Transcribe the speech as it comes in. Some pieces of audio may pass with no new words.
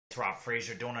It's Rob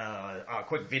Fraser doing a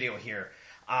quick video here.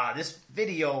 This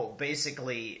video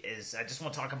basically is, I just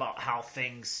want to talk about how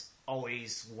things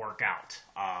always work out.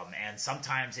 And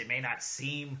sometimes it may not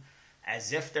seem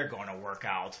as if they're going to work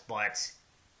out, but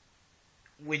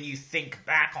when you think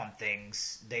back on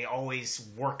things, they always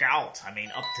work out. I mean,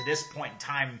 up to this point in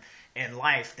time in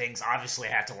life, things obviously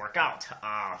had to work out.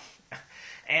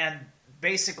 And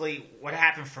basically what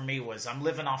happened for me was I'm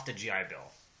living off the GI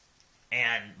Bill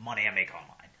and money I make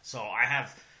online. So I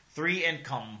have three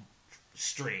income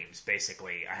streams,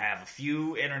 basically. I have a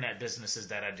few internet businesses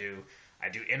that I do. I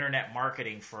do internet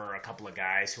marketing for a couple of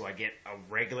guys who I get a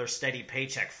regular steady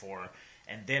paycheck for.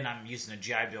 And then I'm using a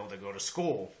GI Bill to go to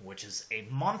school, which is a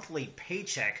monthly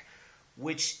paycheck,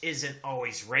 which isn't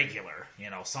always regular.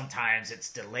 You know, sometimes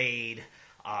it's delayed.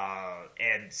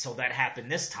 And so that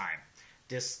happened this time.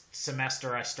 This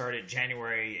semester I started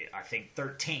January, I think,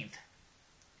 13th.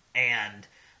 And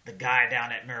the guy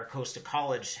down at Maricosta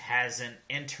College hasn't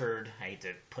entered, I hate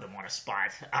to put him on a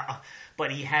spot,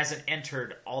 but he hasn't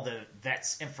entered all the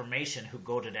vets' information who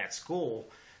go to that school.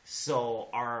 So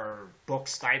our book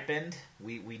stipend,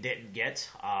 we didn't get.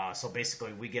 So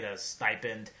basically we get a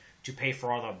stipend to pay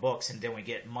for all our books, and then we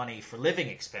get money for living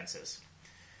expenses.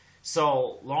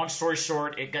 So long story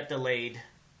short, it got delayed,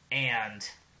 and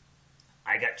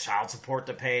I got child support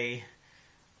to pay,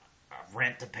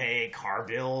 rent to pay, car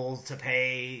bill to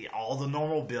pay, all the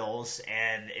normal bills,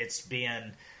 and it's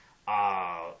been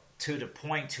to the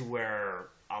point to where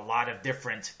a lot of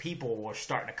different people were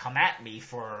starting to come at me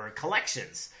for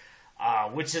collections,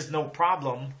 which is no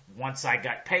problem once I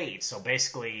got paid. So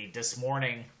basically this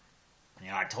morning, you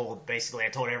know, I told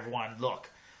everyone, look,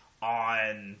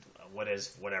 on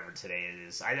whatever today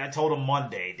is, I told them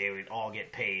Monday they would all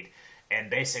get paid, and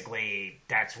basically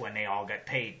that's when they all got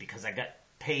paid, because I got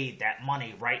paid that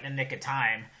money right in the nick of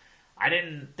time. I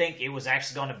didn't think it was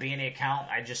actually going to be in the account.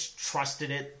 I just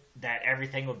trusted it that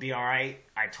everything would be all right.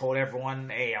 I told everyone,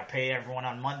 hey, I'll pay everyone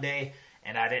on Monday,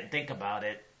 and I didn't think about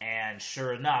it. And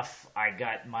sure enough, I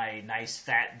got my nice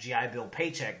fat GI Bill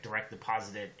paycheck direct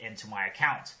deposited into my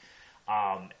account.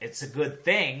 It's a good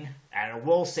thing, and I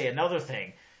will say another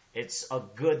thing. It's a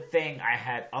good thing I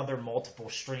had other multiple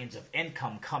streams of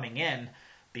income coming in,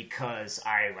 because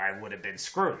I would have been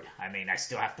screwed. I mean, I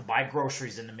still have to buy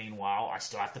groceries in the meanwhile. I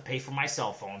still have to pay for my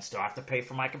cell phone, still have to pay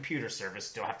for my computer service,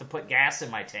 still have to put gas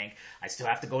in my tank. I still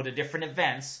have to go to different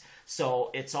events.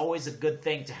 So it's always a good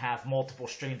thing to have multiple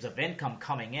streams of income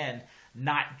coming in,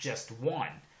 not just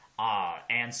one.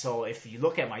 And so if you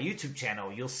look at my YouTube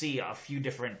channel, you'll see a few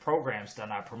different programs that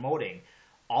I'm promoting.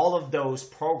 All of those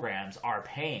programs are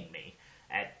paying me.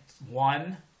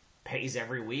 One pays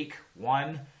every week,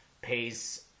 one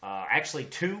pays, actually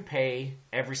two pay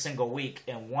every single week,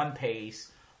 and one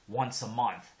pays once a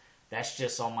month. That's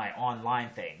just on my online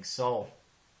thing. So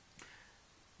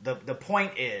the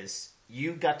point is,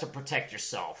 you got to protect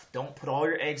yourself. Don't put all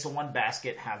your eggs in one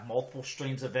basket. Have multiple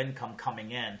streams of income coming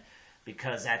in,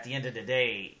 because at the end of the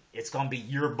day, it's going to be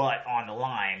your butt on the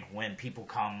line when people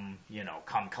come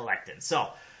collecting. So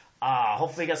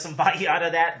hopefully you got some value out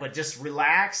of that, but just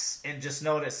relax and just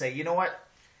know to say, you know what?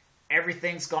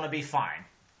 Everything's going to be fine,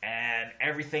 and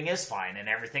everything is fine, and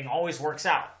everything always works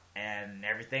out, and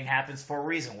everything happens for a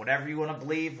reason. Whatever you want to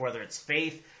believe, whether it's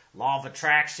faith, law of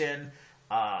attraction,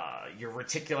 your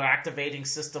reticular activating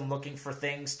system looking for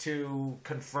things to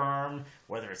confirm,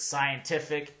 whether it's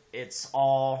scientific, it's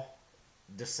all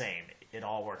the same. It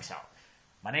all works out.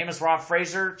 My name is Rob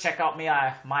Fraser. Check out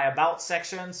my About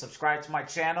section, subscribe to my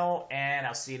channel, and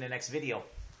I'll see you in the next video.